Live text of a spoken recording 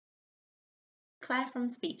Claire from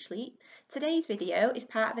Speechleap. Today's video is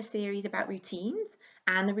part of a series about routines,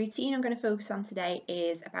 and the routine I'm going to focus on today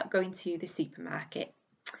is about going to the supermarket.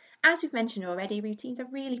 As we've mentioned already, routines are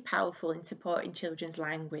really powerful in supporting children's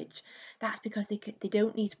language. That's because they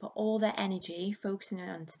don't need to put all their energy focusing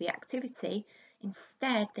on to the activity.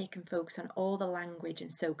 Instead, they can focus on all the language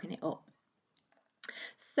and soaking it up.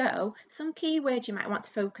 So, some key words you might want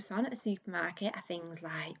to focus on at the supermarket are things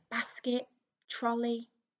like basket, trolley,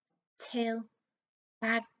 till,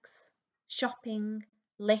 bags, shopping,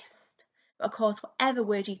 list, but of course, whatever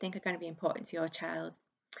words you think are going to be important to your child,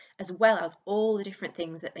 as well as all the different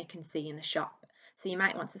things that they can see in the shop. So you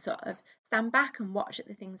might want to sort of stand back and watch at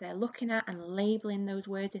the things they're looking at and labeling those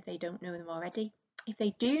words if they don't know them already. If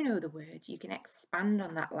they do know the word, you can expand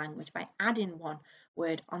on that language by adding one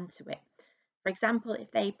word onto it. For example,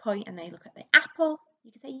 if they point and they look at the apple,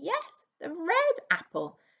 you can say, yes, the red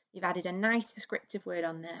apple. You've added a nice descriptive word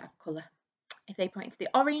on there of colour. If they pointed to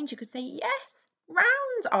the orange, you could say, yes,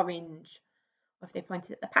 round orange. Or if they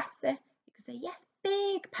pointed at the pasta, you could say, yes,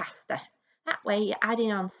 big pasta. That way you're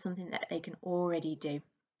adding on to something that they can already do.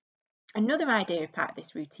 Another idea of part of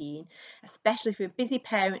this routine, especially for busy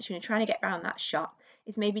parents who are trying to get around that shop,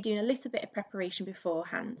 is maybe doing a little bit of preparation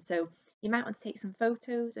beforehand. So you might want to take some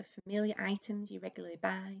photos of familiar items you regularly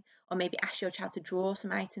buy, or maybe ask your child to draw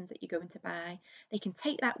some items that you're going to buy. They can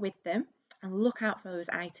take that with them and look out for those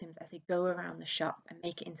items as they go around the shop and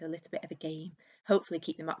make it into a little bit of a game. Hopefully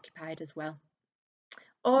keep them occupied as well.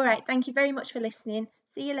 All right, thank you very much for listening.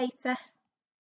 See you later.